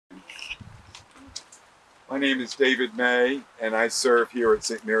My name is David May, and I serve here at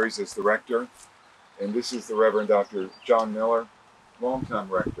St. Mary's as the rector. And this is the Reverend Dr. John Miller, longtime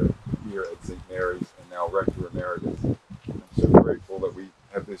rector here at St. Mary's and now rector emeritus. I'm so grateful that we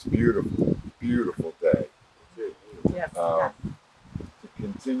have this beautiful, beautiful day to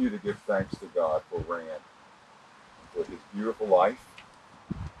continue to give thanks to God for Rand, for his beautiful life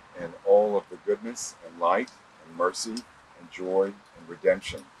and all of the goodness and light and mercy and joy and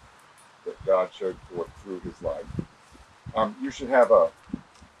redemption that God showed forth through his life. You should have a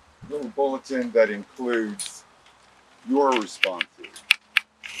little bulletin that includes your responses.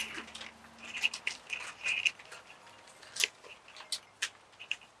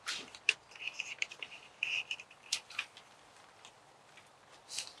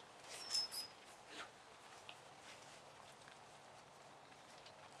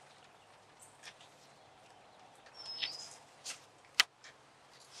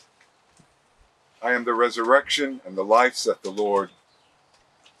 I am the resurrection and the life, saith the Lord.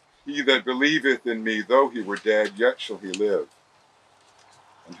 He that believeth in me, though he were dead, yet shall he live.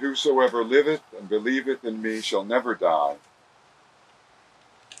 And whosoever liveth and believeth in me shall never die.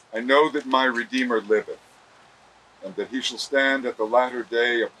 I know that my Redeemer liveth, and that he shall stand at the latter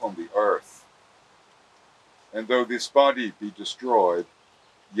day upon the earth. And though this body be destroyed,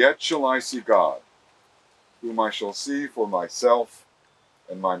 yet shall I see God, whom I shall see for myself,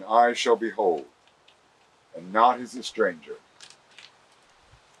 and mine eyes shall behold, and not as a stranger.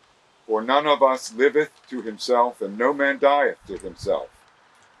 For none of us liveth to himself, and no man dieth to himself.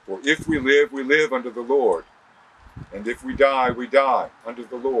 For if we live unto the Lord, and if we die unto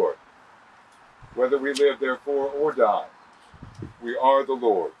the Lord. Whether we live therefore or die, we are the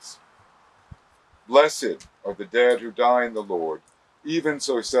Lord's. Blessed are the dead who die in the Lord, even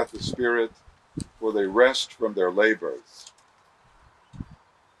so saith the Spirit, for they rest from their labors.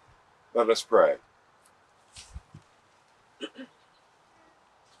 Let us pray.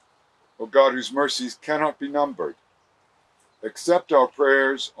 O God, whose mercies cannot be numbered, accept our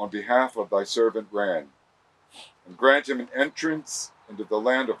prayers on behalf of thy servant Rand, and grant him an entrance into the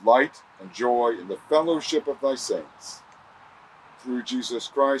land of light and joy in the fellowship of thy saints. Through Jesus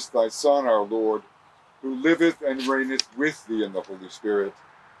Christ, thy Son, our Lord, who liveth and reigneth with thee in the Holy Spirit,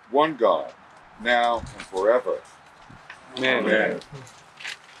 one God, now and forever. Amen. Amen.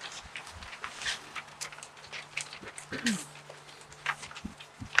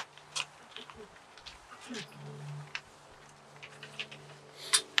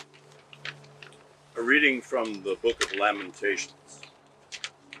 A reading from the Book of Lamentations.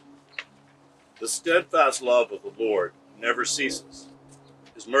 The steadfast love of the Lord never ceases.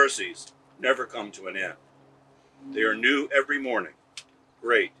 His mercies never come to an end. They are new every morning.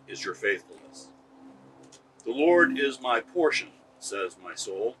 Great is your faithfulness. The Lord is my portion, says my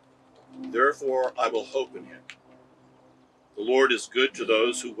soul. Therefore I will hope in him. The Lord is good to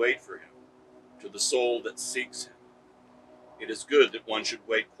those who wait for him, to the soul that seeks him. It is good that one should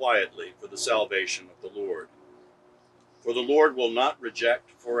wait quietly for the salvation of the Lord. For the Lord will not reject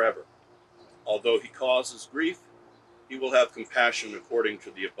forever. Although he causes grief, he will have compassion according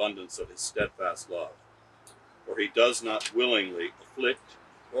to the abundance of his steadfast love. For he does not willingly afflict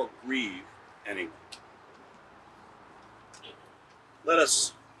or grieve anyone. Let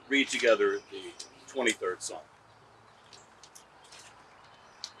us read together the 23rd Psalm.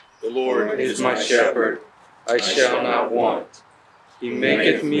 The Lord is my shepherd, I shall not want. He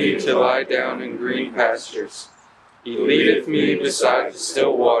maketh me to lie down in green pastures. He leadeth me beside the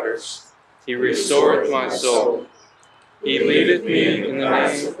still waters. He restoreth my soul. He leadeth me in the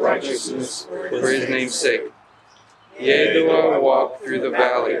paths of righteousness for his name's sake. Yea, though I walk through the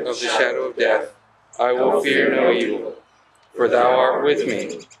valley of the shadow of death, I will fear no evil, for thou art with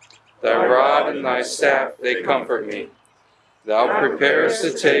me. Thy rod and thy staff, they comfort me. Thou preparest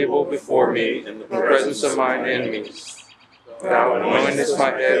a table before me in the presence of mine enemies. Thou anointest my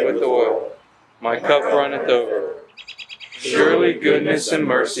head with oil. My cup runneth over. Surely goodness and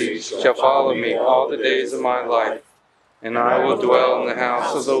mercy shall follow me all the days of my life, and I will dwell in the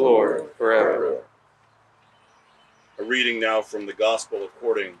house of the Lord forever. A reading now from the Gospel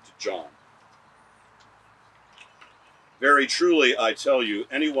according to John. Very truly I tell you,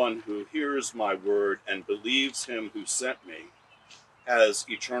 anyone who hears my word and believes him who sent me has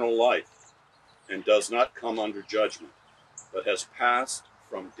eternal life, and does not come under judgment, but has passed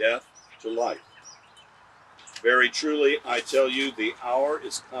from death to life. Very truly I tell you, the hour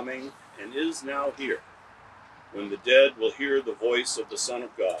is coming, and is now here, when the dead will hear the voice of the Son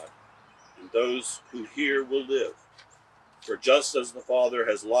of God, and those who hear will live. For just as the Father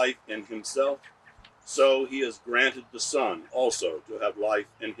has life in himself, so he has granted the Son also to have life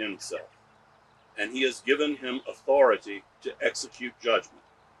in himself. and he has given him authority to execute judgment,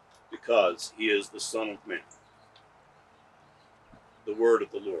 because he is the Son of Man. The word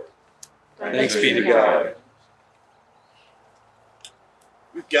of the Lord. Thanks be to God.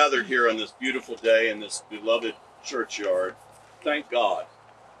 We've gathered here on this beautiful day in this beloved churchyard. Thank God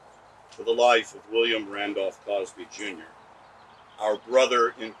for the life of William Randolph Cosby Jr., our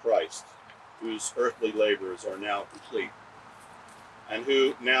brother in Christ, whose earthly labors are now complete, and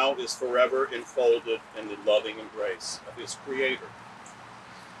who now is forever enfolded in the loving embrace of his Creator.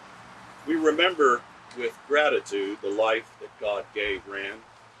 We remember with gratitude the life that God gave Rand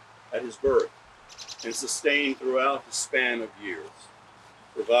at his birth and sustained throughout the span of years,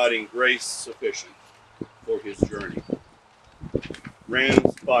 providing grace sufficient for his journey.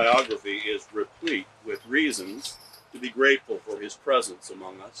 Rand's biography is replete with reasons to be grateful for his presence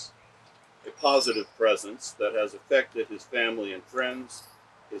among us, a positive presence that has affected his family and friends,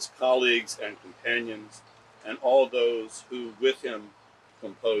 his colleagues and companions, and all those who with him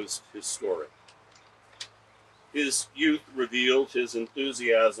composed his story. His youth revealed his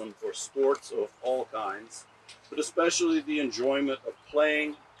enthusiasm for sports of all kinds, but especially the enjoyment of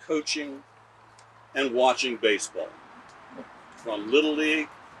playing, coaching, and watching baseball, from Little League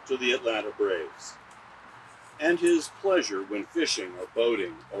to the Atlanta Braves, and his pleasure when fishing or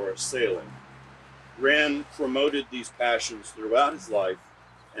boating or sailing. Rand promoted these passions throughout his life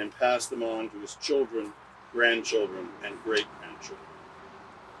and passed them on to his children, grandchildren, and great-grandchildren.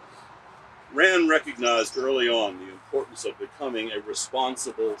 Rand recognized early on the importance of becoming a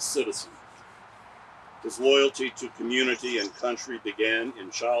responsible citizen. His loyalty to community and country began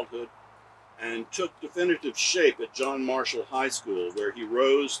in childhood and took definitive shape at John Marshall High School, where he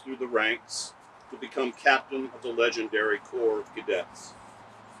rose through the ranks to become captain of the legendary Corps of Cadets.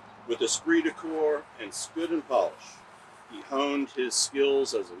 With esprit de corps and spit and polish, he honed his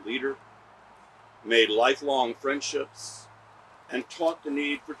skills as a leader, made lifelong friendships, and taught the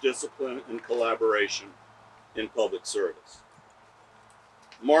need for discipline and collaboration in public service.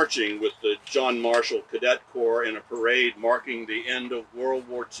 Marching with the John Marshall Cadet Corps in a parade marking the end of World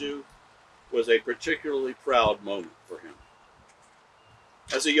War II was a particularly proud moment for him.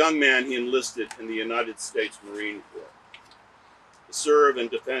 As a young man, he enlisted in the United States Marine Corps to serve and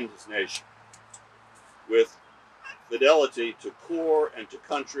defend his nation. With fidelity to corps and to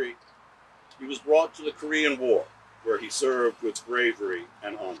country, he was brought to the Korean War, where he served with bravery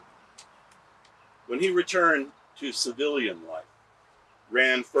and honor. When he returned to civilian life,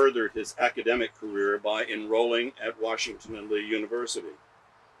 Rand furthered his academic career by enrolling at Washington and Lee University.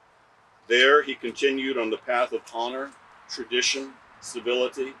 There, he continued on the path of honor, tradition,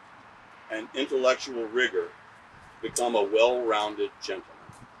 civility, and intellectual rigor to become a well-rounded gentleman.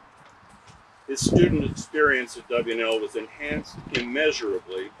 His student experience at W&L was enhanced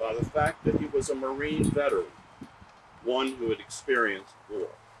immeasurably by the fact that he was a Marine veteran, one who had experienced war.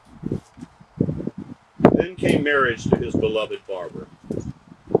 Then came marriage to his beloved Barbara.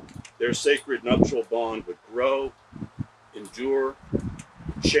 Their sacred nuptial bond would grow, endure,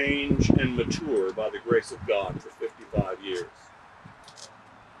 change, and mature by the grace of God for 55 years.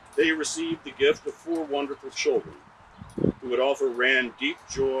 They received the gift of 4 wonderful children who would offer Rand deep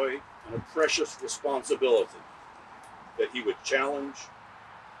joy and a precious responsibility that would challenge,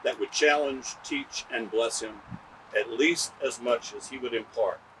 teach, and bless him at least as much as he would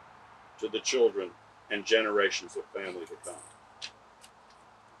impart to the children and generations of family to come.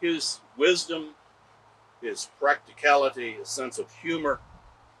 His wisdom, his practicality, his sense of humor,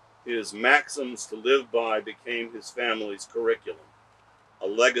 his maxims to live by became his family's curriculum, a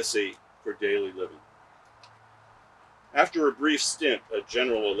legacy for daily living. After a brief stint at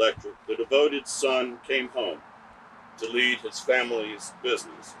General Electric, the devoted son came home to lead his family's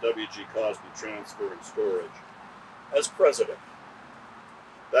business, WG Cosby Transfer Storage, as president.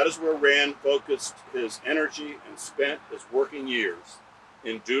 That is where Rand focused his energy and spent his working years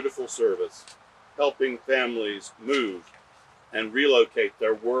in dutiful service, helping families move and relocate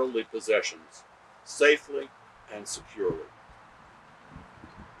their worldly possessions safely and securely.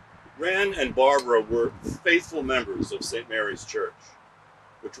 Rand and Barbara were faithful members of St. Mary's Church,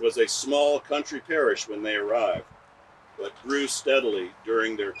 which was a small country parish when they arrived, but grew steadily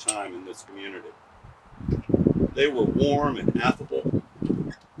during their time in this community. They were warm and affable,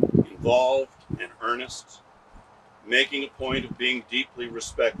 involved and earnest, making a point of being deeply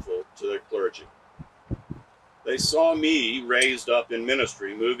respectful to their clergy. They saw me raised up in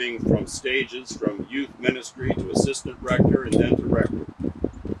ministry, moving from stages from youth ministry to assistant rector and then to rector.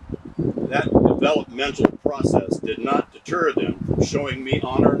 That developmental process did not deter them from showing me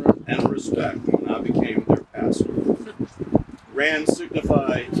honor and respect when I became their pastor. Rand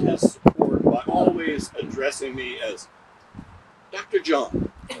signified his support by always voice addressing me as Dr.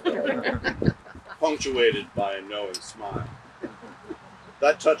 John, punctuated by a knowing smile.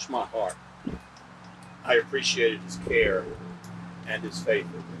 That touched my heart. I appreciated his care and his faith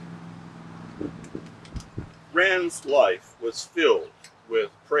in me. Rand's life was filled with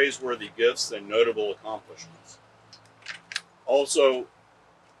praiseworthy gifts and notable accomplishments. Also,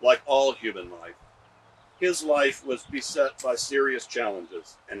 like all human life, his life was beset by serious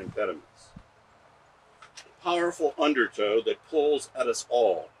challenges and impediments. The powerful undertow that pulls at us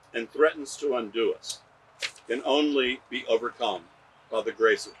all and threatens to undo us can only be overcome by the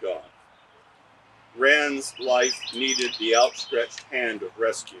grace of God. Rand's life needed the outstretched hand of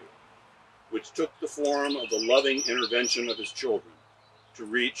rescue, which took the form of the loving intervention of his children to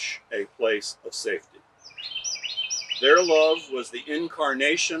reach a place of safety. Their love was the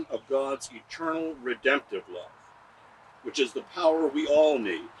incarnation of God's eternal redemptive love, which is the power we all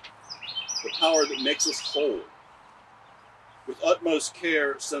need, the power that makes us whole. With utmost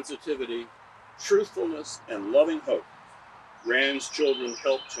care, sensitivity, truthfulness, and loving hope, Rand's children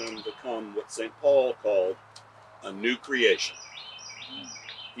helped him become what St. Paul called a new creation.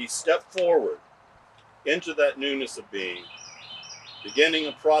 He stepped forward into that newness of being, beginning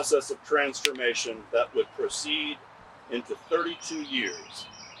a process of transformation that would proceed into 32 years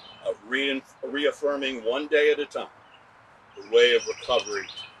of reaffirming one day at a time the way of recovery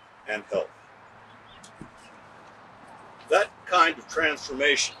and health. That kind of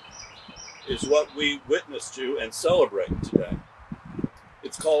transformation is what we witness to and celebrate today.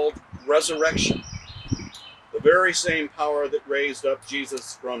 It's called resurrection, the very same power that raised up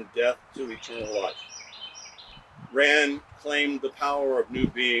Jesus from death to eternal life. Rand claimed the power of new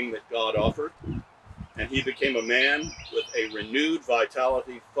being that God offered, and he became a man with a renewed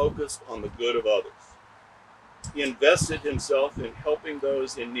vitality focused on the good of others. He invested himself in helping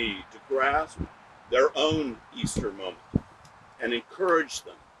those in need to grasp their own Easter moment and encourage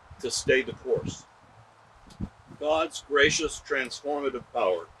them to stay the course. God's gracious transformative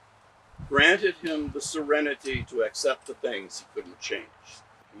power granted him the serenity to accept the things he couldn't change,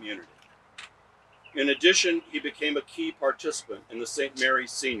 community. In addition, he became a key participant in the St.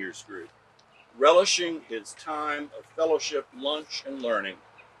 Mary's Seniors Group, relishing his time of fellowship, lunch, and learning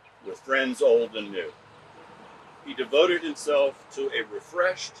with friends old and new. He devoted himself to a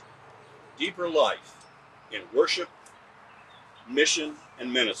refreshed, deeper life in worship, mission,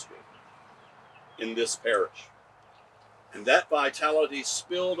 and ministry in this parish. And that vitality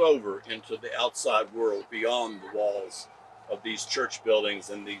spilled over into the outside world beyond the walls of these church buildings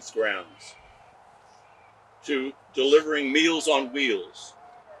and these grounds, to delivering meals on wheels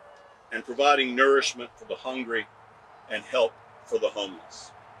and providing nourishment for the hungry and help for the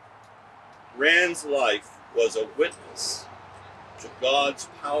homeless. Rand's life was a witness to God's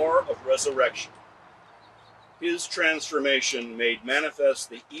power of resurrection. His transformation made manifest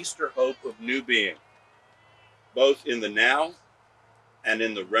the Easter hope of new being, both in the now and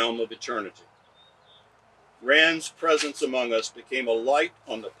in the realm of eternity. Rand's presence among us became a light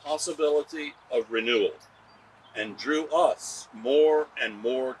on the possibility of renewal and drew us more and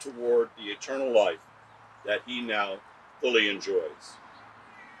more toward the eternal life that he now fully enjoys.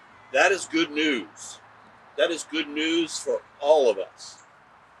 That is good news. That is good news for all of us.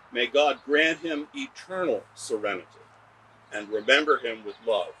 May God grant him eternal serenity and remember him with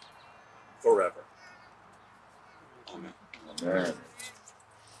love forever. Amen. Amen.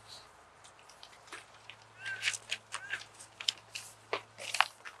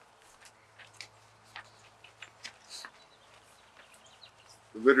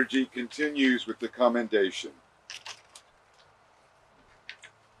 The liturgy continues with the commendation.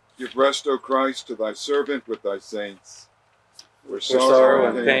 Give rest, O Christ, to thy servant with thy saints, where sorrow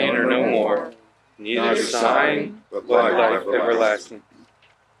and pain are no more, neither sighing, but life everlasting.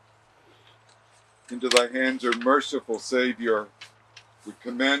 Into thy hands, O merciful Savior, we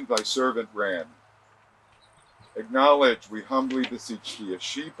commend thy servant Rand. Acknowledge, we humbly beseech thee, a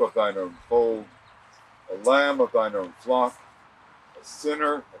sheep of thine own fold, a lamb of thine own flock, a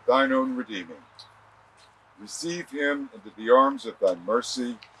sinner of thine own redeeming. Receive him into the arms of thy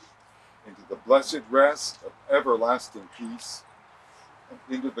mercy, into the blessed rest of everlasting peace, and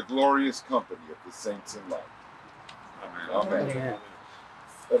into the glorious company of the saints in light. Amen. Amen.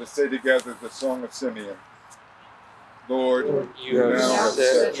 Let us say together the Song of Simeon. Lord, you have now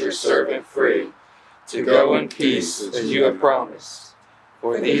set your servant free to go in peace as you have promised.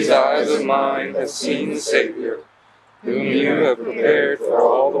 For these eyes of mine have seen the Savior, whom you have prepared for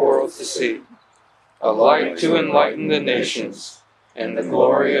all the world to see, a light to enlighten the nations, and the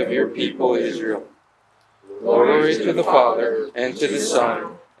glory of your people Israel. Glory to the Father, and to the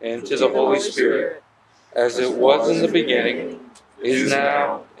Son, and to the Holy Spirit, as it was in the beginning, is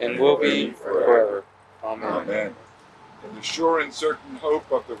now, and will be forever. Amen. Amen. In the sure and certain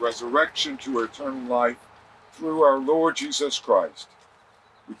hope of the resurrection to eternal life through our Lord Jesus Christ,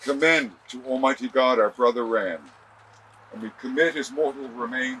 we commend to Almighty God our brother Rand, and we commit his mortal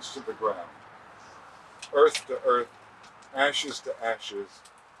remains to the ground. Earth to earth, ashes to ashes,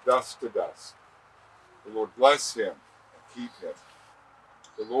 dust to dust. The Lord bless him and keep him.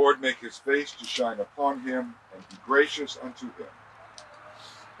 The Lord make his face to shine upon him and be gracious unto him.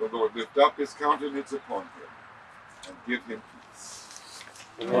 The Lord lift up his countenance upon him and give him peace.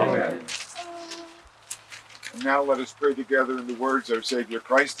 Amen. And now let us pray together in the words our Savior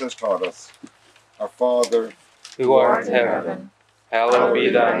Christ has taught us. Our Father, who art in heaven, hallowed be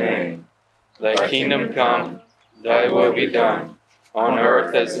thy name. Thy kingdom come, thy will be done, on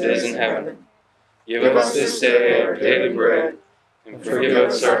earth as it is in heaven. Give us this day our daily bread, and forgive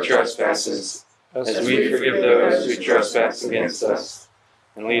us our trespasses, as we forgive those who trespass against us.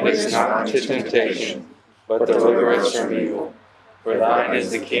 And lead us not into temptation, but deliver us from evil. For thine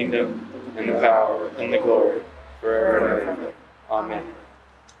is the kingdom, and the power, and the glory, forever and ever. Amen.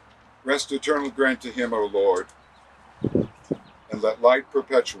 rest eternal grant to him, O Lord, and let light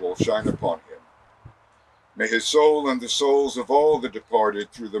perpetual shine upon him. May his soul and the souls of all the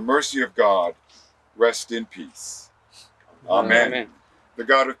departed, through the mercy of God, rest in peace. Amen. Amen. The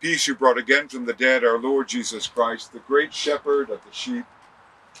God of peace, who brought again from the dead our Lord Jesus Christ, the great shepherd of the sheep,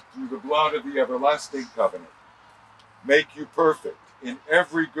 through the blood of the everlasting covenant, make you perfect in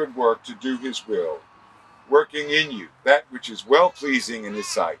every good work to do his will, working in you that which is well-pleasing in his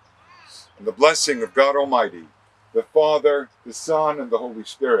sight. And the blessing of God Almighty, the Father, the Son, and the Holy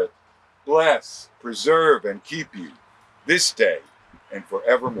Spirit, bless, preserve, and keep you this day and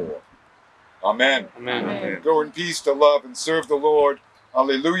forevermore. Amen. Amen. And go in peace to love and serve the Lord.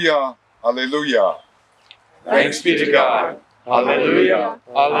 Alleluia. Alleluia. Thanks be to God. Alleluia.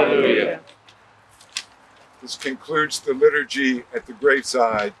 Alleluia. This concludes the liturgy at the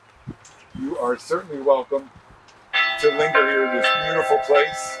graveside. You are certainly welcome to linger here in this beautiful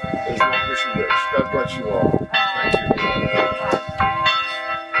place as long as you wish. God bless you all. Thank you.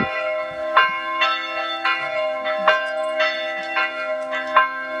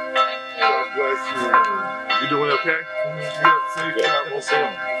 God bless you. You doing okay? Yeah, safe travels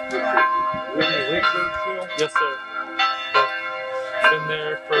home. Yes, sir. Been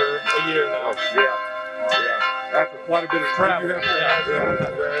there for a year now. Yeah. After quite a bit of travel. Yeah.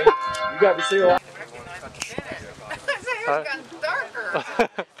 You got to see a lot. It's gotten darker.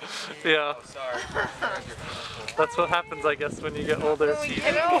 Yeah. That's what happens, I guess, when you get older. When we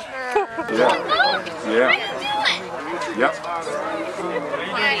get older. Yeah. Yep.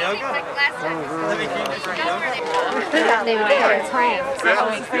 They would get a prank.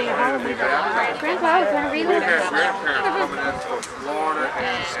 Grandpa, I was going to relocate.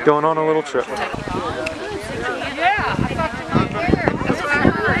 Going on a little trip. Yeah, I thought you were here. That's what I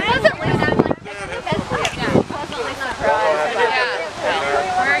heard.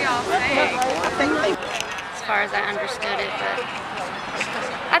 Where are y'all staying? As far as I understood it, but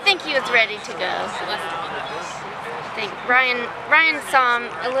I think he was ready to go. I think Ryan saw him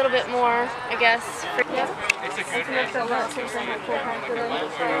a little bit more, I guess. I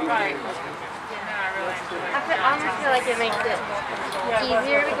almost feel like it makes it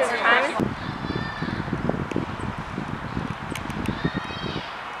easier because time is...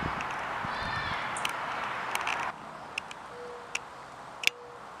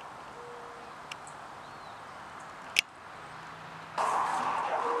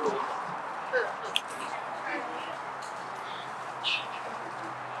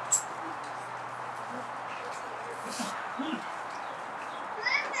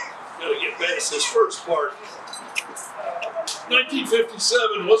 Gotta get past this first part.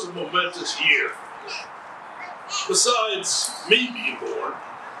 1957 was a momentous year. Besides me being born,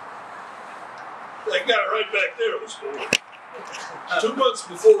 that guy right back there was born. 2 months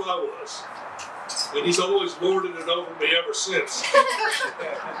before I was. And he's always lorded it over me ever since.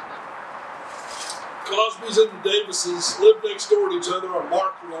 Cosbys and the Davises lived next door to each other on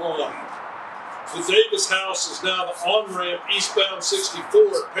Mark Lawn. The Davis house is now the on-ramp eastbound 64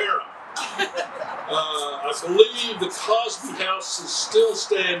 at Parham. I believe the Cosby house is still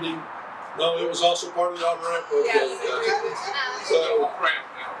standing. No, it was also part of the on-ramp. Okay, so,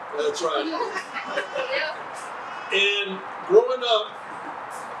 that's right. And growing up,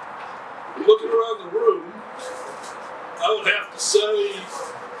 looking around the room, I would have to say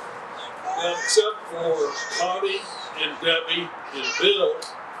that except for Connie and Debbie and Bill,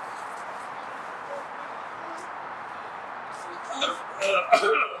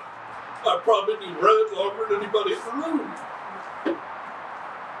 I probably knew Red longer than anybody in the room.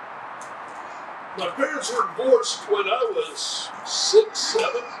 My parents were divorced when I was 6,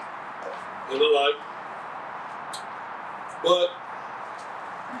 7, and the like. But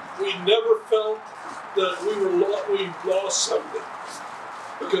we never felt that we lost something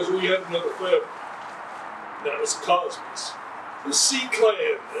because we had another family. That was Cosby's. The Sea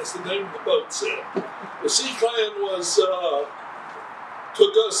Clan, as the name of the boat said. The Sea Clan was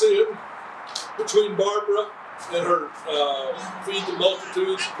took us in between Barbara and her Feed the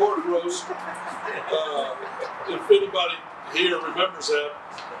Multitudes pork roast. If anybody here remembers that,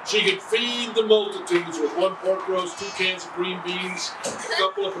 she could feed the multitudes with 1 pork roast, 2 cans of green beans, a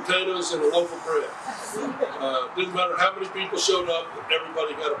couple of potatoes, and a loaf of bread. Didn't matter how many people showed up,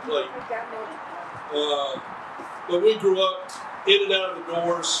 everybody got a plate. But we grew up in and out of the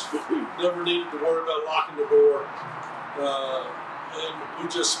doors, never needed to worry about locking the door, and we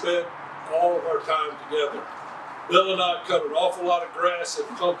just spent all of our time together. Bill and I cut an awful lot of grass at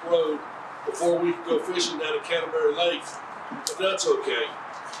Clump Road before we could go fishing down at Canterbury Lake, but that's okay.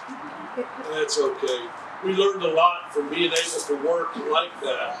 That's okay. We learned a lot from being able to work like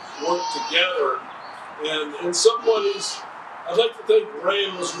that, work together, and in some ways, I'd like to think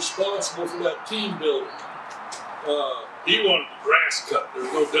Rand was responsible for that team building. He wanted the grass cut,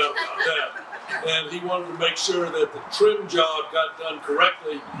 there's no doubt about that. And he wanted to make sure that the trim job got done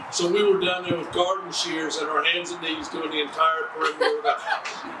correctly. So we were down there with garden shears and our hands and knees doing the entire perimeter of the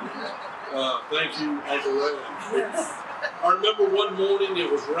house. Thank you, Uncle Rand. I remember one morning it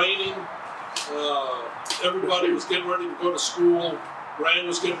was raining. Everybody was getting ready to go to school. Rand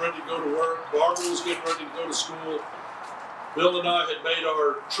was getting ready to go to work. Barbara was getting ready to go to school. Bill and I had made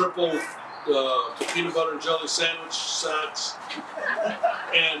our triple peanut butter and jelly sandwich sacks,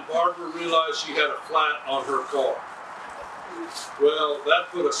 and Barbara realized she had a flat on her car. Well, that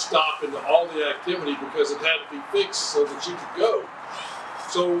put a stop into all the activity because it had to be fixed so that she could go.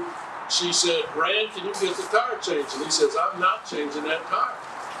 So she said, Rand, can you get the tire changed? And he says, I'm not changing that tire.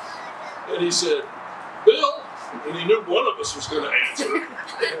 And he said, Bill, and he knew one of us was going to answer.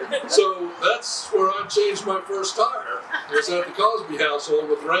 So that's where I changed my first tire. It was at the Cosby household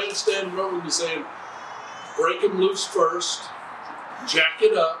with Rand standing over me saying, break them loose first, jack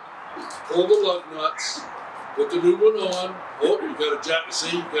it up, pull the lug nuts, put the new one on. Oh, you got to jack it.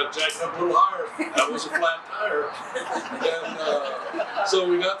 See, you got to jack it up a little higher. That was a flat tire. And so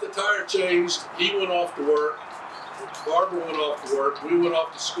we got the tire changed. He went off to work. Barbara went off to work. We went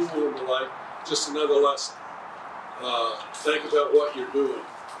off to school and the like. Just another lesson. Think about what you're doing.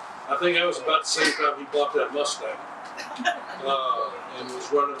 I think that was about the same time he bought that Mustang and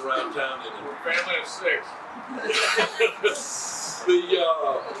was running around town in it. We're a family of 6.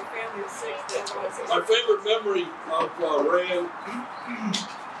 My favorite memory of Rand,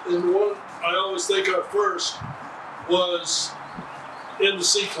 and the one I always think of first, was in the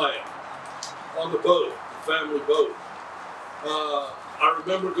Sea Clan on the boat, the family boat. I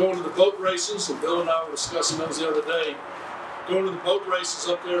remember going to the boat races, and Bill and I were discussing those the other day, going to the boat races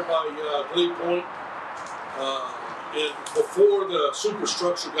up there by Glee Point, and before the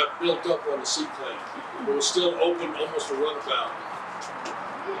superstructure got built up on the Sea Clan. It was still open, almost a runabout.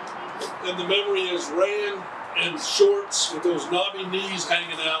 And the memory is Rand in shorts with those knobby knees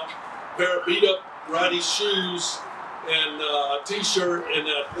hanging out, a pair of beat up ratty shoes, and a t-shirt and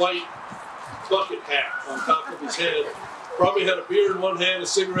that white bucket hat on top of his head. Probably had a beer in one hand, a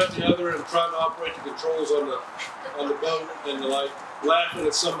cigarette in the other, and trying to operate the controls on the boat and the like, laughing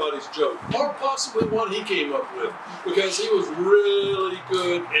at somebody's joke, or possibly one he came up with, because he was really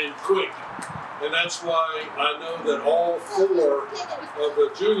good and quick. And that's why I know that all 4 of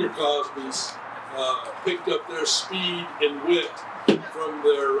the junior Cosbys picked up their speed and wit from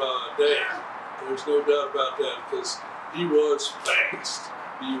their dad. There's no doubt about that, because he was fast.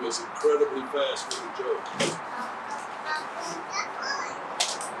 He was incredibly fast with a joke.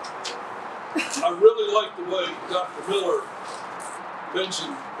 I really like the way Dr. Miller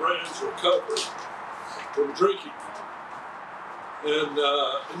mentioned Rand's recovery from drinking. And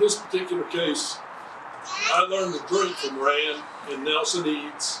in this particular case, I learned to drink from Rand and Nelson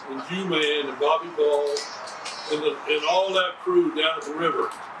Eads and Hugh Mann and Bobby Ball and all that crew down at the river.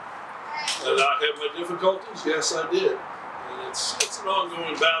 And I had my difficulties, yes I did. And it's an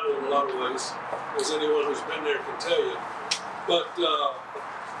ongoing battle in a lot of ways, as anyone who's been there can tell you. But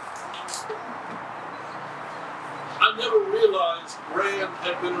I never realized Rand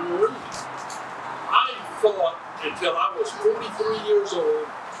had been a Marine. I thought until I was 43 years old,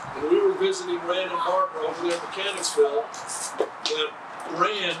 and we were visiting Rand and Barbara over there in Mechanicsville, that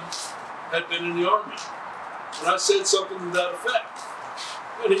Rand had been in the Army. And I said something to that effect.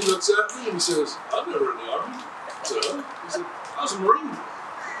 And he looks at me and he says, "I'm never in the Army." I said, "Huh?" He said, "I was a Marine."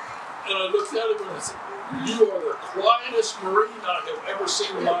 And I looked at him and I said, "You are the quietest Marine I have ever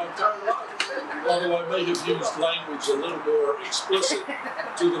seen in my entire life." Although I may have used language a little more explicit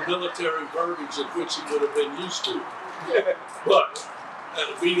to the military verbiage at which he would have been used to. But,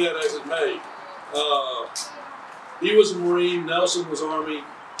 be that as it may, he was a Marine, Nelson was Army,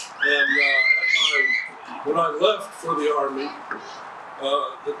 and when I left for the Army,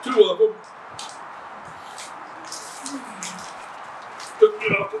 the two of them took me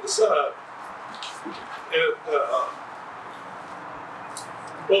off to the side, and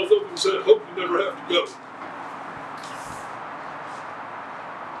both of them said, "Hope you never have to go."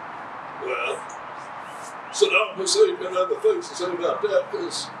 Well, so now I'm going to say many other things to say about that,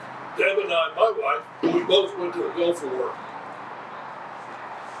 because Deb and I, my wife, we both went to the Gulf War.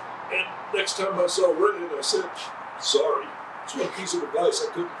 And next time I saw Ray, I said, "Sorry, it's one piece of advice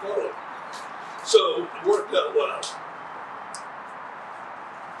I couldn't follow." So it worked out well.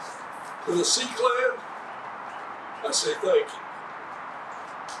 To the Sea Clan, I say thank you.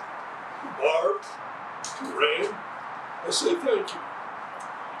 To Barb, to Lorraine, I say thank you.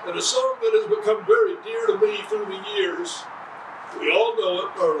 And a song that has become very dear to me through the years, we all know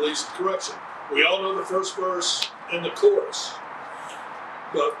it, or at least, correction, we all know the first verse and the chorus.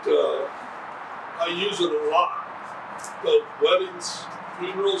 But I use it a lot. Both weddings,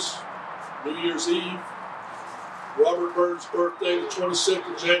 funerals, New Year's Eve, Robert Bird's birthday, the 26th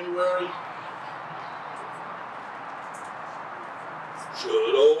of January.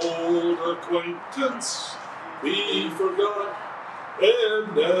 Should old acquaintance be forgot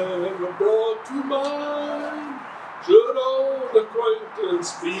and never brought to mind? Should old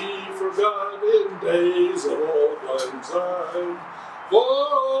acquaintance be forgot in days of old lang syne? For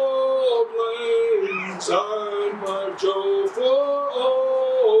old lang syne, my Joe, for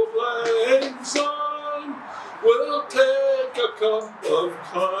old lang syne, we'll take a cup of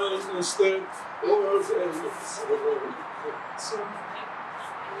kindness then, or days of old lang syne.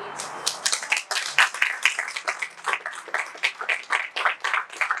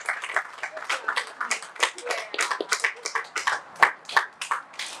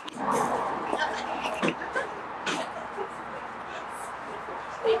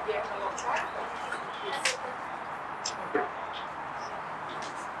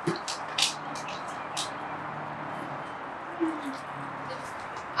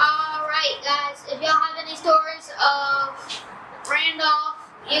 Alright guys, if y'all have any stories of Randolph,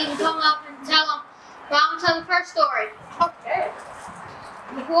 you can come up and tell them. But I'm going to tell the first story. Okay.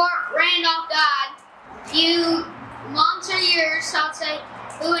 Before Randolph died, a few months or years, I'd say,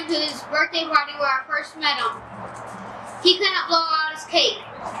 we went to his birthday party where I first met him. He couldn't blow out his cake.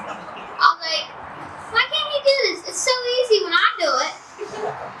 I was like, why can't he do this? It's so easy when I do it.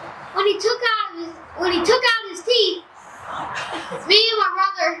 When he took out his teeth, me and my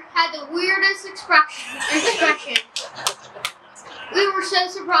brother had the weirdest expression. We were so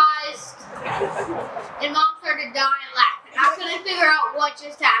surprised, and Mom started dying laughing. I couldn't figure out what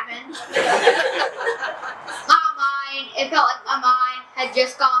just happened. It felt like my mind had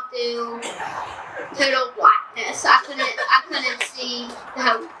just gone through total blackness. I couldn't see the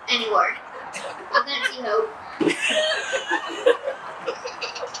hope anywhere. I couldn't see hope.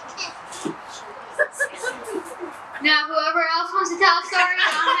 Now, whoever else wants to tell a story, go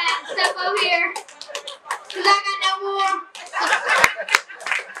ahead and step over here, because I got no more.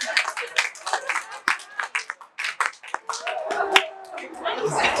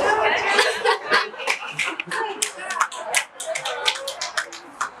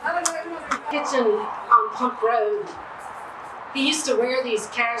 Kitchen on Pump Road. He used to wear these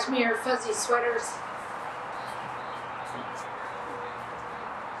cashmere fuzzy sweaters.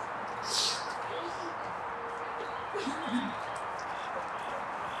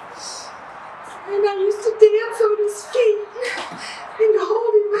 And I used to dance on his feet and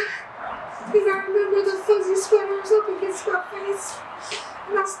hold him. And I remember the fuzzy sweaters up against my face.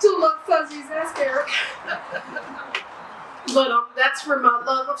 And I still love fuzzies, ask Eric. But that's where my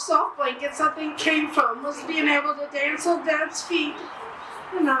love of soft blankets, I think, came from, was being able to dance on Dad's feet.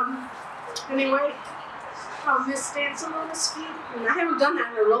 And anyway, I miss dancing on his feet, and I haven't done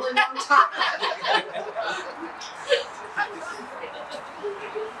that in a really long time.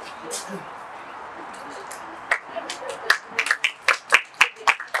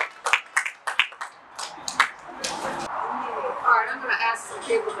 All right, I'm going to ask some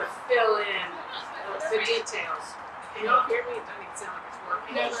people to fill in the details. Can y'all hear me? It doesn't even sound like it's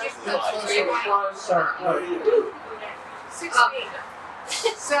working. 16.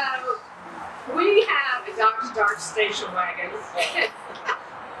 So we have a Dodge Dart station wagon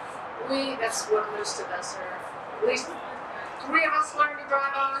that's what most of us are. At least 3 of us learned to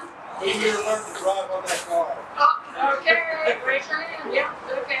drive on. We here learned to drive on that car. Oh, okay, raise your hand. Yeah,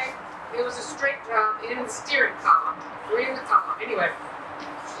 okay. It was a straight drive in the steering column. 3 in the column. Anyway,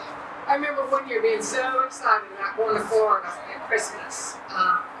 I remember one year being so excited about going to Florida at Christmas.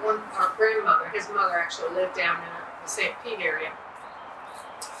 Our grandmother, his mother actually lived down in the St. Pete area.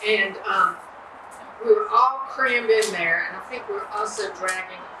 And we were all crammed in there, and I think we were also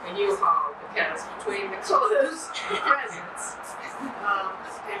dragging a U-Haul because between the clothes and the presents,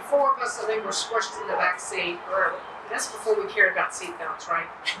 and 4 of us, I think, were squished in the back seat. Or that's before we cared about seatbelts, right?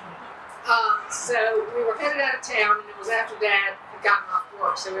 So we were headed out of town, and it was after Dad had gotten off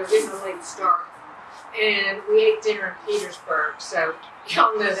work, so we were getting a late start. And we ate dinner in Petersburg, so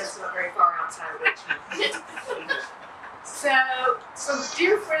y'all know that's not very far outside of Richmond. So some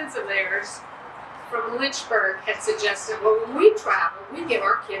dear friends of theirs from Lynchburg had suggested, well, when we travel, we give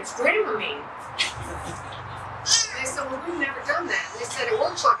our kids Dramamine. They said, well, we've never done that. And they said, it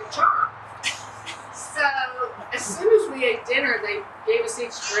works like a charm. So as soon as we ate dinner, they gave us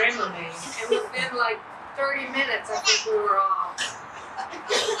each Dramamine. And within like 30 minutes, I think we were all,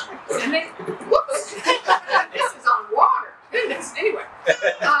 and they, whoops, this is on water. Goodness, anyway.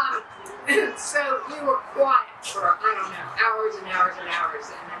 So we were quiet for, I don't know, hours and hours and hours.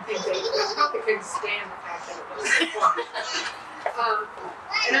 And I think they probably couldn't stand the fact that it was so quiet.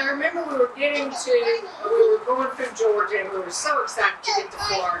 And I remember we were going through Georgia, and we were so excited to get to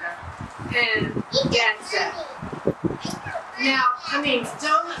Florida. And Dad said, now, I mean,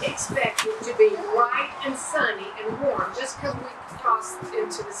 don't expect it to be bright and sunny and warm just because we crossed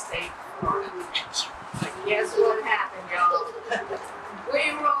into the state of Florida. But guess what happened, y'all?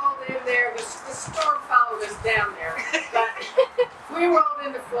 We rolled in there, the storm followed us down there, but we rolled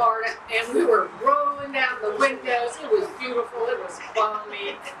into Florida and we were rolling down the windows. It was beautiful, it was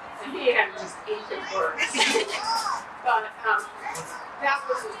balmy, and he had to just eat the birds. But that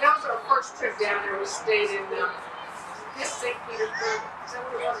was our first trip down there. We stayed in St. Petersburg. Is that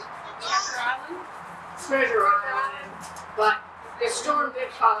what it was? Treasure Island. But the storm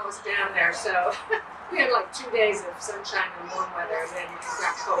did follow us down there, so we had like 2 days of sunshine and warm weather, and then it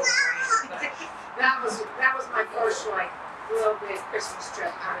got cold and rainy. But that was my first like real big Christmas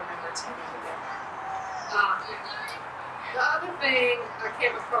trip I remember taking together. The other thing I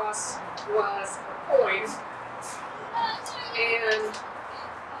came across was a poem, and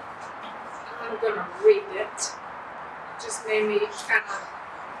I'm gonna read it. Just made me kind of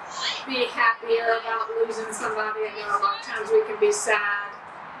be happier about losing somebody. I know a lot of times we can be sad.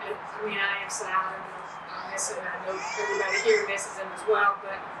 And, I mean, I am sad, and I miss him, and I know everybody here misses him as well.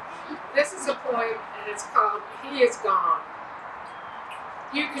 But this is a poem, and it's called "He Is Gone."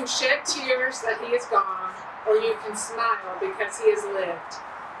 You can shed tears that he is gone, or you can smile because he has lived.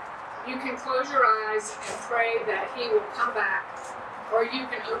 You can close your eyes and pray that he will come back, or you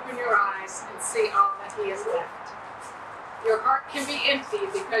can open your eyes and see all that he has left. Your heart can be empty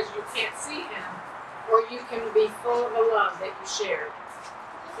because you can't see him, or you can be full of the love that you shared.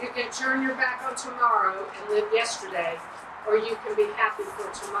 You can turn your back on tomorrow and live yesterday, or you can be happy for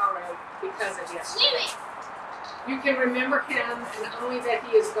tomorrow because of yesterday. You can remember him and only that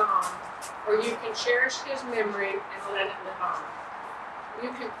he is gone, or you can cherish his memory and let it live on. You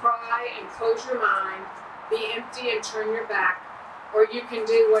can cry and close your mind, be empty and turn your back, or you can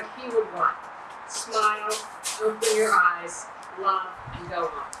do what he would want. Smile, open your eyes, love, and go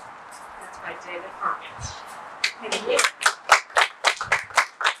on. That's by David Hawkins. Thank you.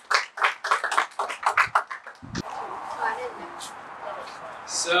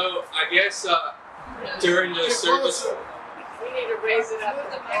 So I guess during the service, We need to raise it up.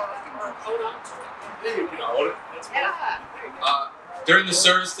 Hold on to it. You can hold it. Yeah. during the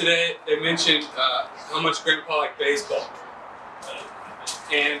service today, they mentioned how much Grandpa liked baseball.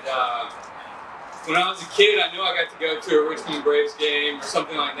 And when I was a kid, I knew I got to go to a Richmond Braves game or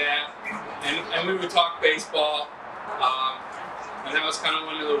something like that, and we would talk baseball. And that was kind of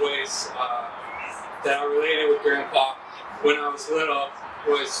one of the ways that I related with Grandpa when I was little,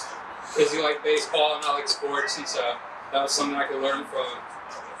 was because he liked baseball and I liked sports, and so that was something I could learn from him.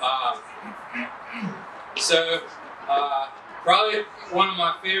 Probably one of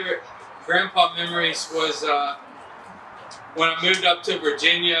my favorite Grandpa memories was when I moved up to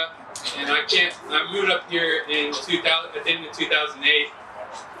Virginia, and I moved up here in 2000, at the end of 2008.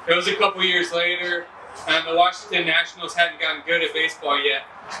 It was a couple years later, and the Washington Nationals hadn't gotten good at baseball yet,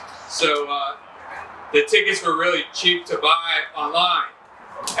 so the tickets were really cheap to buy online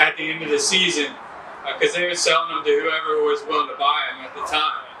at the end of the season, because they were selling them to whoever was willing to buy them at the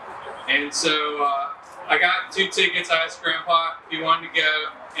time. And so I got 2 tickets. I asked Grandpa if he wanted to go,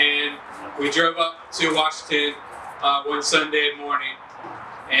 and we drove up to Washington one Sunday morning,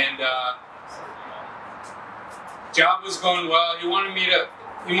 and job was going well. He wanted to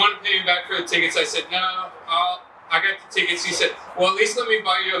pay me back for the tickets. I said, no, I got the tickets. He said, well, at least let me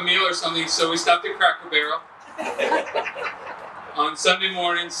buy you a meal or something. So we stopped at Cracker Barrel on Sunday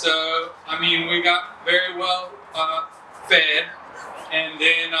morning. So, I mean, we got very well fed. And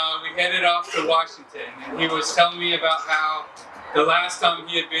then we headed off to Washington. And he was telling me about how the last time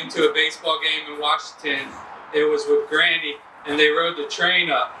he had been to a baseball game in Washington, it was with Granny, and they rode the train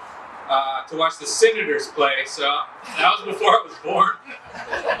up to watch the Senators play. So that was before I was born.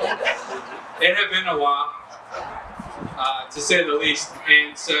 It had been a while, to say the least.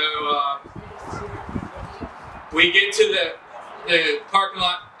 And so we get to the parking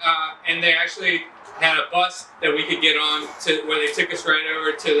lot, and they actually had a bus that we could get on to where they took us right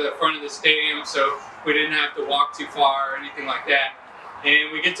over to the front of the stadium, so we didn't have to walk too far or anything like that.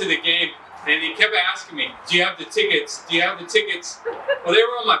 And we get to the game, and he kept asking me, do you have the tickets? Do you have the tickets? Well, they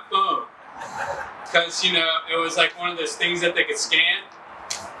were on my phone, because, you know, it was like one of those things that they could scan.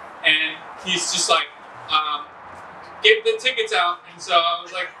 And he's just like, get the tickets out. And so I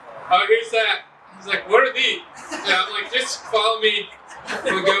was like, oh, here's that. He's like, what are these? And I'm like, just follow me.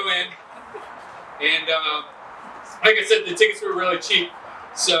 We'll go in. And like I said, the tickets were really cheap.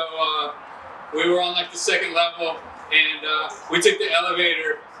 So we were on like the second level, and we took the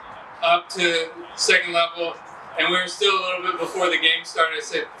elevator up to second level, and we were still a little bit before the game started. I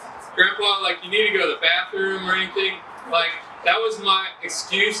said, Grandpa, like, you need to go to the bathroom or anything? Like, that was my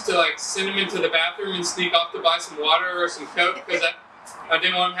excuse to like send him into the bathroom and sneak off to buy some water or some Coke, because I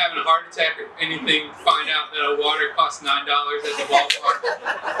didn't want him having a heart attack or anything, find out that a water costs $9 at the ballpark.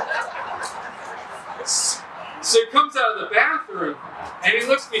 So he comes out of the bathroom, and he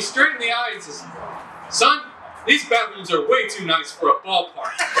looks me straight in the eye and says, son, these bathrooms are way too nice for a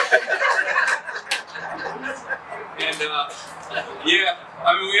ballpark. And yeah,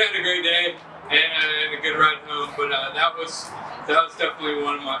 I mean, we had a great day and a good ride home, but that was definitely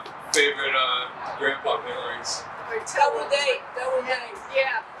one of my favorite grandpa memories. Tell the date.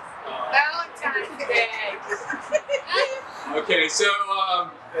 Yeah. Valentine's Day. Okay, so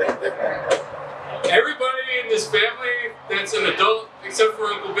everybody in this family that's an adult, except for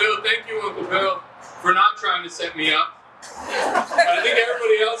Uncle Bill, thank you, Uncle Bill, for not trying to set me up. I think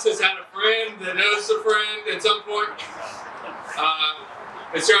everybody else has had a friend that knows a friend at some point.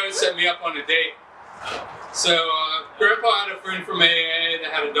 They tried to set me up on a date. So Grandpa had a friend from AA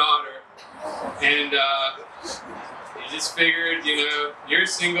that had a daughter, and he just figured, you know, you're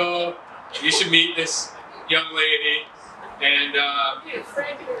single, you should meet this young lady, and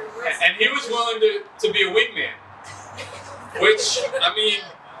he was willing to be a wingman, which, I mean,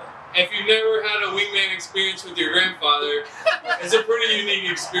 if you've never had a wingman experience with your grandfather, it's a pretty unique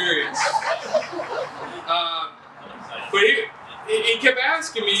experience. But he kept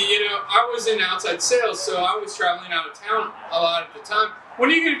asking me, you know, I was in outside sales, so I was traveling out of town a lot at the time. When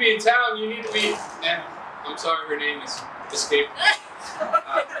are you going to be in town? You need to be, I'm sorry, her name is escaped.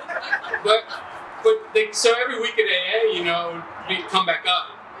 So every week at AA, you know, come back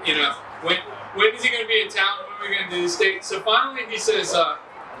up, you know, when is he going to be in town? When are we going to do this date? So finally he says,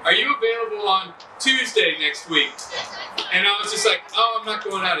 are you available on Tuesday next week? And I was just like, oh, I'm not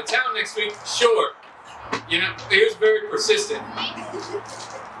going out of town next week. Sure. You know, he was very persistent.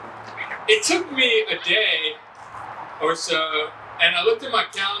 It took me a day or so, and I looked at my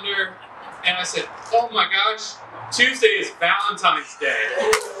calendar, and I said, oh my gosh, Tuesday is Valentine's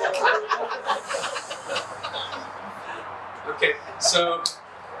Day. Okay, so,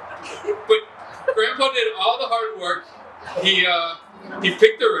 but Grandpa did all the hard work. He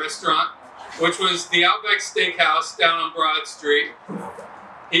picked the restaurant, which was the Outback Steakhouse down on Broad Street.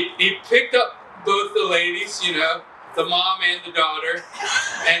 He picked up both the ladies, you know, the mom and the daughter,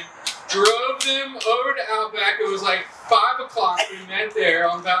 and drove them over to Outback. It was like 5 o'clock. We met there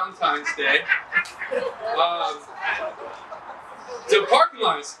on Valentine's Day. The parking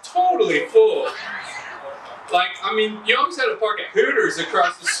lot is totally full. Like, I mean, you almost had to park at Hooters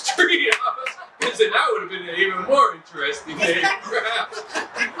across the street. Because that would have been an even more interesting day, perhaps.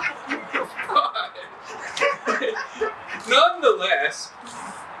 But nonetheless,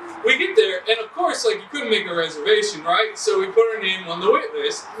 we get there, and of course, like, you couldn't make a reservation, right? So we put our name on the wait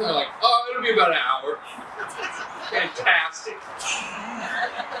list. And they're like, oh, it'll be about an hour. Fantastic.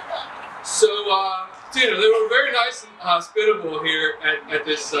 So, you know, they were very nice and hospitable here at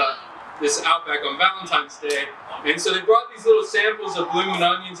this Outback on Valentine's Day. And so they brought these little samples of bloomin'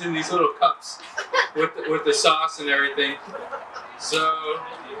 onions in these little cups with the sauce and everything. So,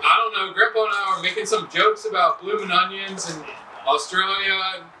 I don't know, Grandpa and I were making some jokes about bloomin' onions, and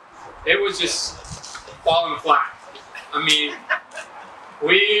Australia, it was just falling flat. I mean,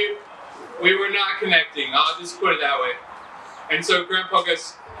 we were not connecting. I'll just put it that way. And so Grandpa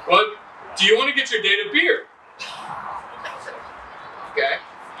goes, well, do you want to get your date of beer? Okay,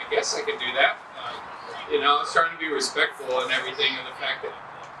 I guess I could do that. You know, I was trying to be respectful and everything, and the fact that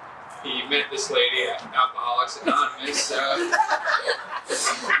he met this lady at Alcoholics Anonymous.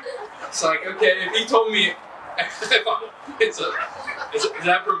 It's like, okay, if he told me, is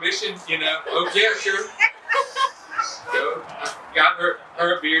that permission? You know, oh yeah, sure. So I got her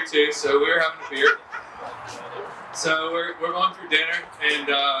a beer too, so we were having a beer. So we're going through dinner, and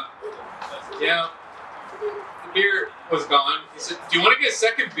yeah, the beer was gone. He said, do you want to get a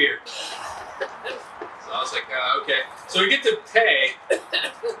second beer? So I was like, okay. So we get to pay.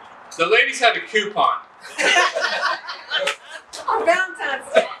 The ladies had a coupon. On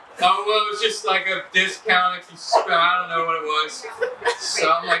Valentine's Day. Oh, well, it was just like a discount if you spent, I don't know what it was. So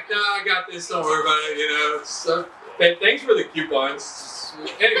I'm like, no, I got this, don't worry about it, you know. So, hey, thanks for the coupons.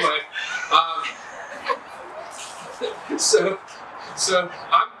 Anyway, so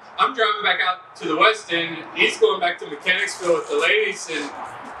I'm driving back out to the West End. He's going back to Mechanicsville with the ladies, and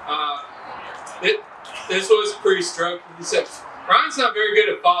this was pre-stroke. He said, Ryan's not very good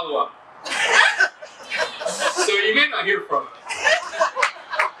at follow-up. So you may not hear from him.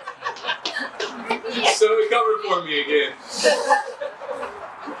 So he covered for me again.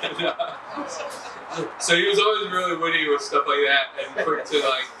 And, so he was always really witty with stuff like that, and quick to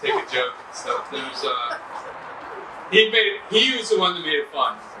like take a joke and stuff. There was, he was the one that made it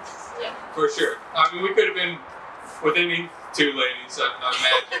fun, for sure. I mean, we could have been with any two ladies, I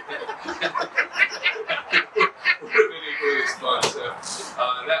imagine. Would have been equally as fun. So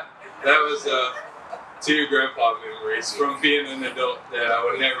that was two grandpa memories from being an adult that I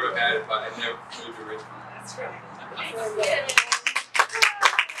would never have had if I had never moved to Richmond. That's right.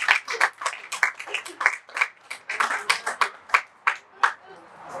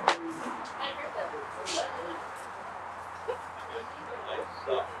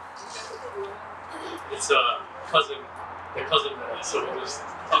 It's the cousin, so we'll just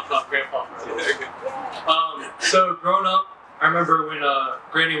talk about Grandpa for a second. So growing up, I remember when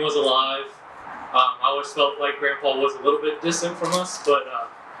Granny was alive, I always felt like Grandpa was a little bit distant from us, but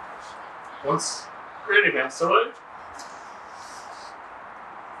once Granny passed away,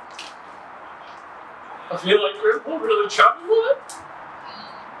 I feel like Grandpa really traveled a lot,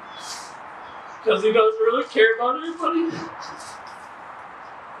 because he does really care about everybody.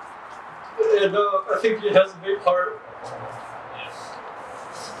 And I think he has a big heart.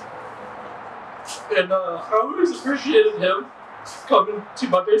 And I always appreciated him coming to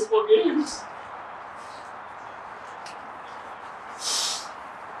my baseball games.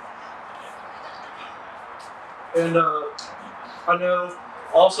 And I know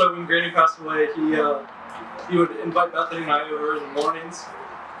also when Granny passed away, he would invite Bethany and I over in the mornings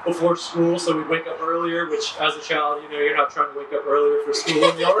before school, so we'd wake up earlier, which as a child, you know, you're not trying to wake up earlier for school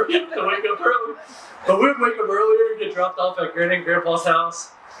and you already have to wake up early. But we'd wake up earlier and get dropped off at Granny and Grandpa's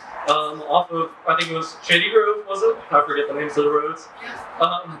house, off of, I think it was Shady Grove, was it? I forget the names of the roads.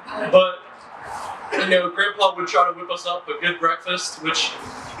 But, you know, Grandpa would try to whip us up a good breakfast, which,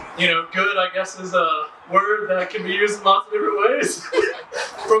 you know, good, I guess, is a word that can be used in lots of different ways.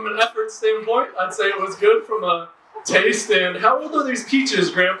 From an effort standpoint, I'd say it was good. From a taste and how old are these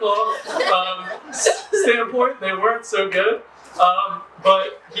peaches, Grandpa? Standpoint, they weren't so good.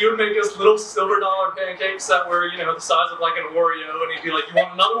 But he would make us little silver dollar pancakes that were, you know, the size of like an Oreo, and he'd be like, "You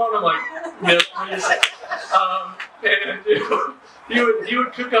want another one?" I'm like, "Yes, please." And he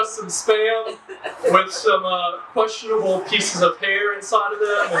would cook us some Spam with some questionable pieces of hair inside of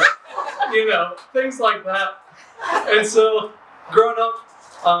them, and, you know, things like that. And so, growing up,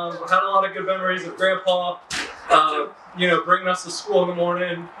 had a lot of good memories of Grandpa. You know, bringing us to school in the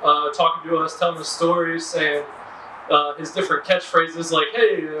morning, talking to us, telling us stories, and his different catchphrases like,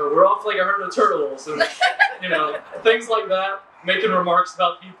 "Hey, we're off like a herd of turtles," and, you know, things like that, making remarks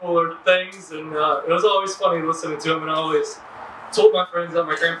about people or things, and it was always funny listening to him, and I always told my friends that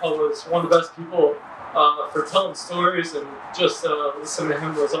my grandpa was one of the best people for telling stories, and just listening to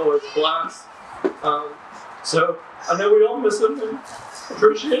him was always a blast. So I know we all miss him and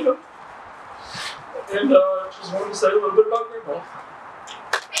appreciate him. And just wanted to say a little bit about Grandpa.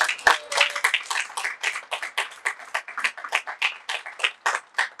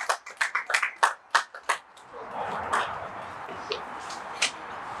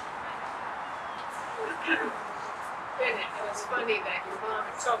 Bennett, it was funny that your mom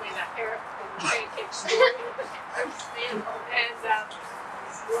told me that pancake story. And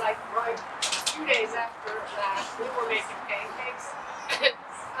like right 2 days after that, we were making pancakes.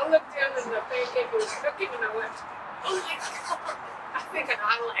 I looked down and the pancake was cooking, and I went, oh my God. I think an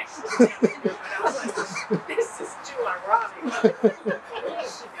eyelash was down here, but I was like, this is too ironic. It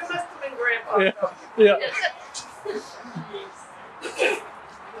must have been Grandpa. Yeah.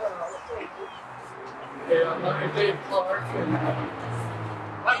 Yeah, like Dave Clark and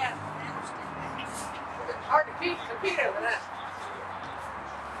Yeah. Hard to compete over that.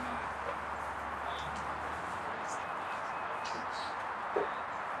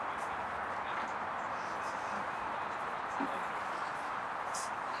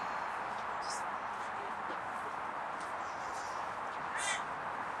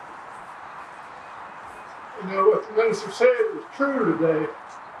 You know, what the minister said was true today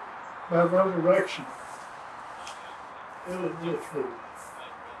about resurrection. It was real true.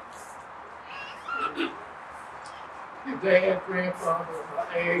 Your dad, grandfather, my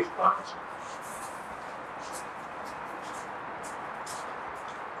AA sponsor.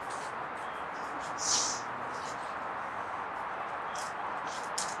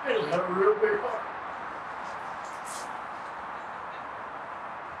 They had a real big heart.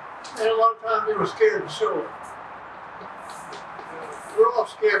 And a lot of times they were scared to show it. We're all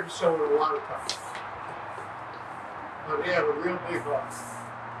scared to show it a lot of times. But they have a real big heart.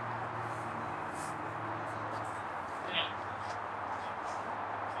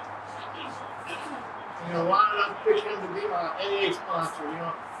 You know, why did I pick him to be my AA sponsor, you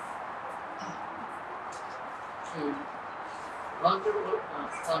know? And Hunter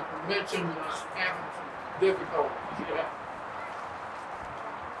mentioned having some difficulties, yeah.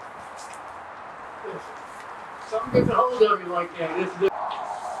 Something gets a hold of you like that. It's different.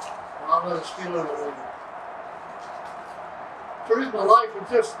 I'll let us feel it later. Truth, my life was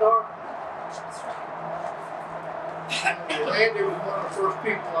just starting. Randy was one of the first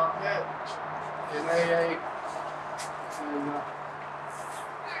people I met in AA. And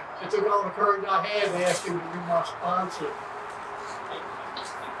it took all the courage I had to ask him to be my sponsor.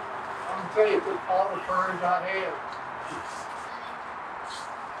 I'm going to tell you, it took all the courage I had.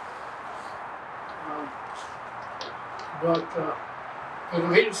 But if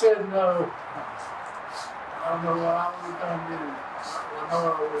he'd said no, I don't know what I would have done then. I know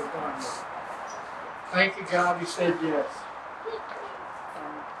what I would have done. Thank you, God, he said yes.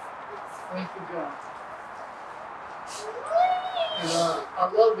 Thank you, God. And I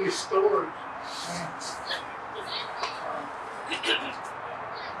love these stories.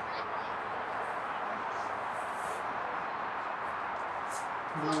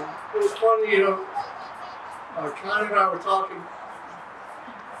 It was funny, you know. Connie and I were talking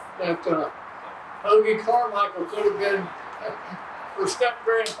that Hoagie Carmichael could have been her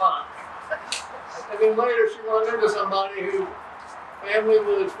step-grandpa. And then later she run into somebody who family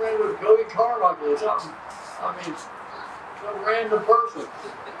was friends with Hoagie Carmichael or something. I mean, some random person.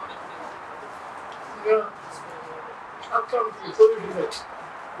 You know, I've come to the conclusion that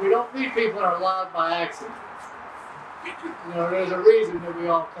we don't meet people in our lives by accident. You know, there's a reason that we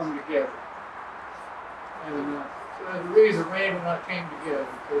all come together. And so there's a reason Randy and I came together,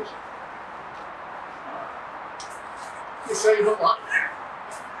 because we saved a life.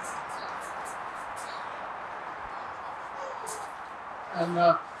 And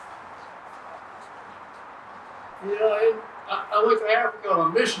you know, I went to Africa on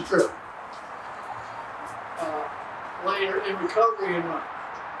a mission trip later in recovery, and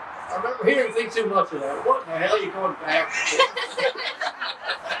I remember he didn't think too much of that. What in the hell are you going to Africa?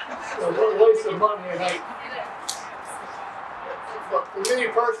 What a waste of money. And but for me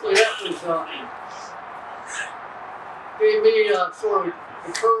personally, that was gave me sort of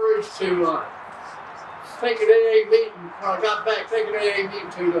the courage to take an AA meeting. When I got back, take an AA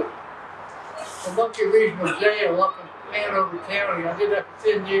meeting to the Monkey Regional Jail up in Hanover County. I did that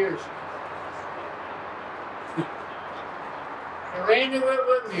for 10 years. And Randy went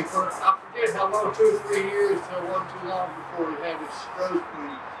with me for, I forget how long, 2 or 3 years, till it wasn't too long before he had his stroke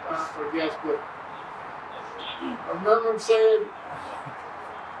and I guess. But I remember him saying,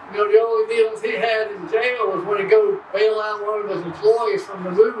 you know, the only deals he had in jail was when he'd go bail out one of his employees from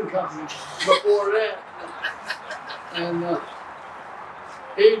the moving company before that. And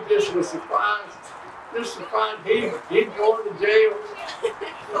he just was surprised. Just surprised he'd go into jail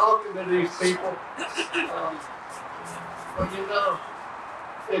talking to these people. But you know,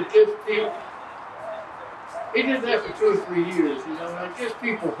 it gives people, he did that for 2 or 3 years, you know, and it gives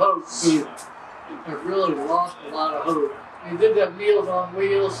people hope too. Have really lost a lot of hope. He did that Meals on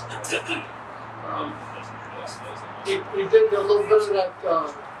Wheels. He did a little bit of that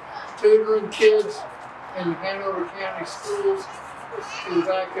tutoring kids in Hanover County schools. He was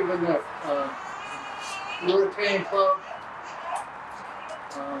active in the Ruritan Club.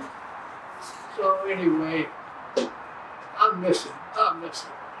 So anyway, I miss him.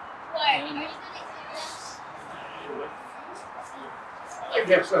 And I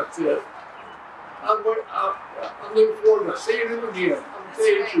guess that's it. I'm looking forward to seeing him again. I'm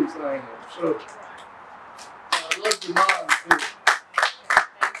telling you the truth, I am. So I love your mom too.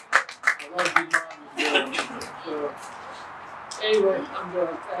 I love your mom as well. So anyway, I'm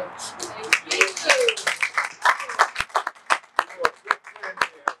done. Thanks. Thank you.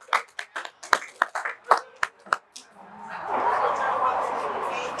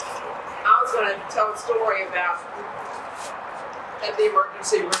 I was going to tell a story about at the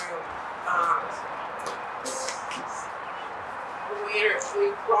emergency room.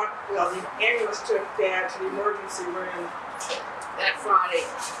 The ambulance took Dad to the emergency room that Friday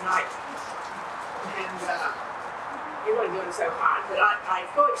night. And he wasn't doing so hot, but I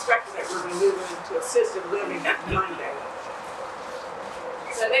fully expected that we were going to move him into assisted living that Monday.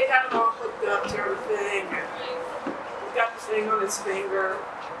 So they got him all hooked up to everything. And he got the thing on his finger.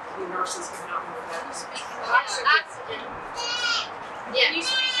 The nurses can help him with that. Oxygen. Yeah. Can you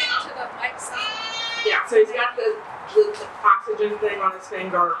speak into the mic side? Yeah, so he's got the oxygen thing on his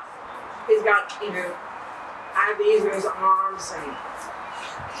finger. He's got, IVs in his arms, and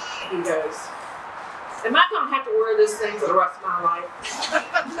he goes, am I going to have to wear this thing for the rest of my life?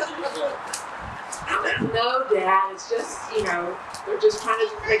 I'm like, no, Dad, it's just, they're just trying to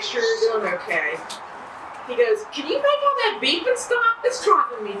make sure you're doing okay. He goes, can you make all that beeping stop? It's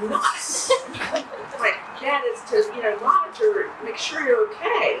driving me nuts. I'm like, Dad, it's to, monitor, make sure you're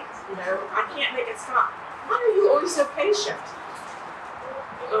okay. I can't make it stop. Why are you always so patient?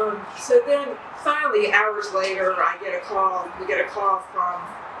 So then, finally, hours later, we get a call from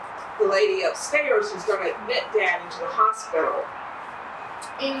the lady upstairs who's going to admit Dad into the hospital.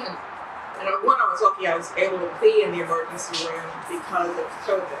 And when I was lucky, I was able to be in the emergency room because of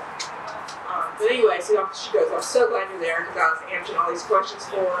COVID. But anyway, so she goes, I'm so glad you're there because I was answering all these questions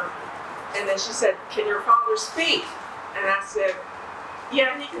for her. And then she said, can your father speak? And I said,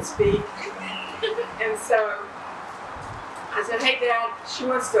 yeah, he can speak. And so I said, hey, Dad, she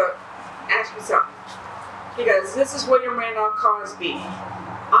wants to ask you something. He goes, this is William Randolph Cosby.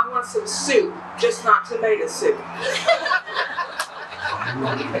 I want some soup, just not tomato soup.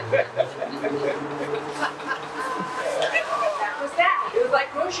 That was Dad. It was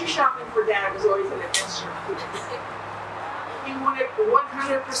like grocery shopping for Dad was always an adventure. He wanted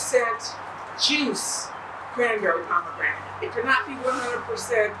 100% juice cranberry pomegranate. It could not be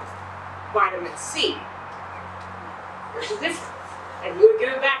 100% vitamin C. There's a difference. And he would give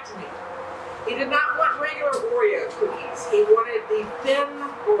it back to me. He did not want regular Oreo cookies. He wanted the thin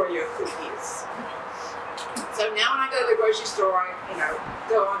Oreo cookies. So now when I go to the grocery store, I,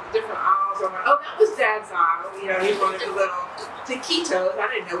 go on the different aisles. I'm like, oh, that was Dad's aisle. He wanted the little taquitos. I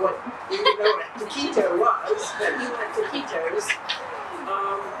didn't know what a taquito was, but he wanted taquitos.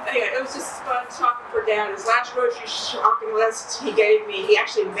 Anyway, it was just fun talking for Dad. His last grocery shopping list he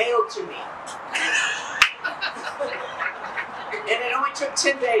actually mailed to me. And it only took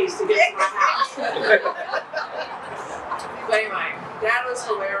 10 days to get to my house. But anyway, Dad was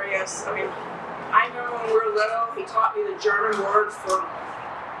hilarious. I mean, I remember when we were little, he taught me the German word for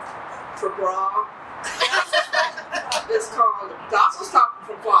bra. It's called Das was talking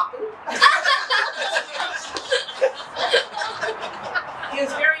from flopping. He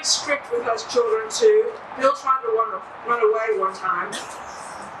was very strict with us children too. Bill tried to run away one time.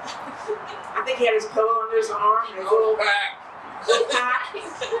 I think he had his pillow under his arm and his little pack.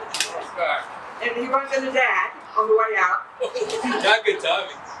 And he runs into Dad on the way out. Not good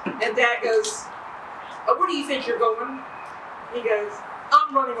timing. And Dad goes, oh, where do you think you're going? He goes,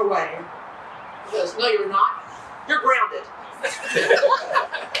 I'm running away. He goes, no, you're not. You're grounded.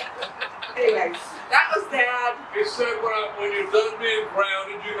 Anyway, that was Dad. He said when you're done being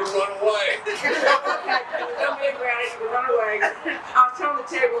grounded, you can run away. Okay, when you're done being grounded, you can run away. I was telling the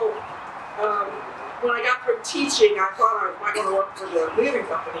table, when I got through teaching, I thought I might want to work for the moving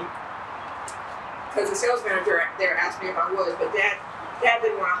company because the sales manager there asked me if I would, but Dad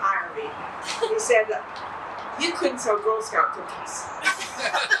didn't want to hire me. He said, you couldn't sell Girl Scout cookies.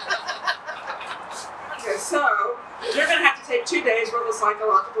 Okay, so you're going to have to take 2 days worth of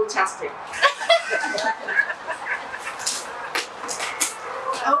psychological testing.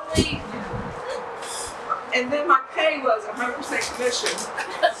 And then my pay was 100% commission.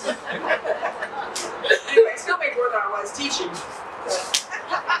 Anyway, I still made more than I was teaching.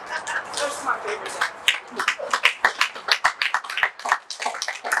 That's my favorite thing.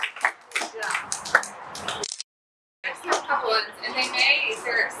 I just have a couple ones, and they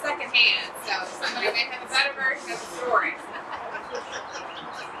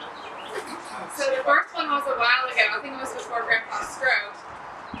The first one was a while ago. I think it was before Grandpa's stroke.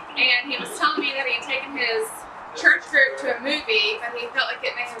 And he was telling me that he had taken his church group to a movie, but he felt like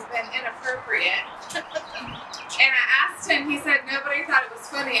it may have been inappropriate. And I asked him, he said nobody thought it was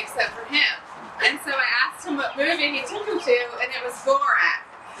funny except for him. And so I asked him what movie he took him to, and it was Borat.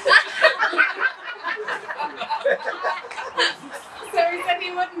 So he said he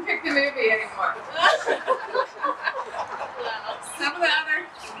wouldn't pick the movie anymore. Some of the other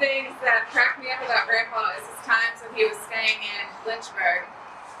things that cracked me up about Grandpa is his times when he was staying in Lynchburg.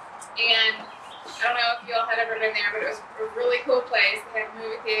 And I don't know if you all had ever been there, but it was a really cool place. They had a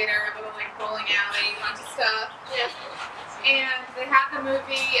movie theater, a little like bowling alley, a bunch of stuff. Yeah. And they had the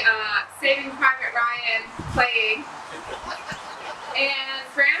movie Saving Private Ryan playing. And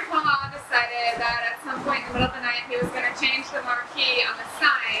Grandpa decided that at some point in the middle of the night he was going to change the marquee on the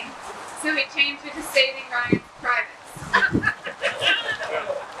sign. So he changed it to Saving Ryan's Privates.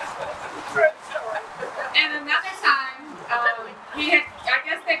 And another time, he had, I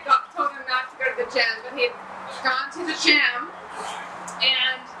guess they told him not to go to the gym, but he had gone to the gym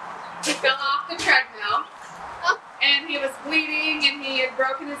and he fell off the treadmill and he was bleeding and he had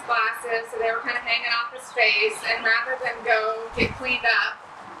broken his glasses, so they were kind of hanging off his face, and rather than go get cleaned up,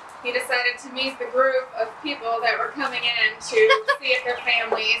 he decided to meet the group of people that were coming in to see if their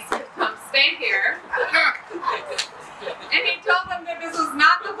families could come stay here. And he told them that this was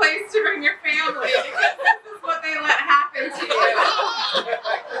not the place to bring your family because this is what they let happen to you.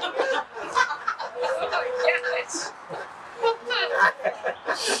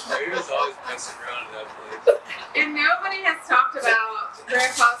 He was always messing around in that place. And nobody has talked about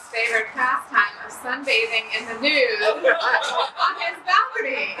Grandpa's favorite pastime of sunbathing in the nude on his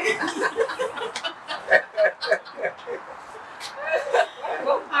balcony.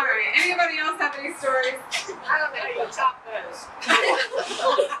 All right, anybody else have any stories? I don't know how you top those.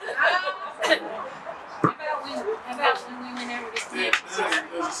 How about when we went over to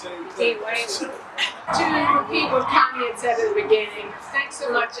To repeat what Connie had said at the beginning, thanks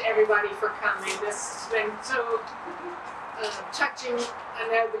so much everybody for coming. This has been so touching, I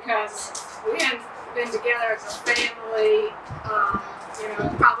know, because we hadn't been together as a family,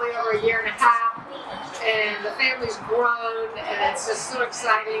 probably over a year and a half, and the family's grown, and it's just so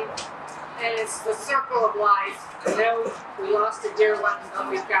exciting. And it's the circle of life. I know we lost a dear one, but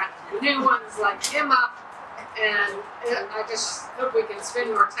we've got new ones like Emma, and I just hope we can spend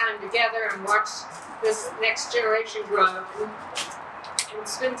more time together and watch this next generation grow and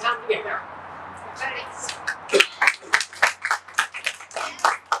spend time together. Thanks.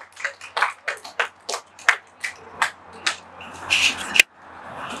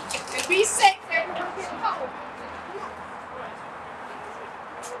 And be safe, everyone. Get home.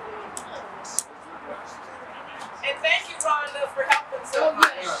 And thank you, Rhonda, for helping so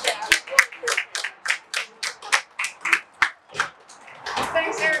much.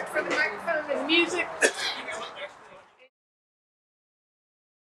 Thanks, Eric, for the microphone and music.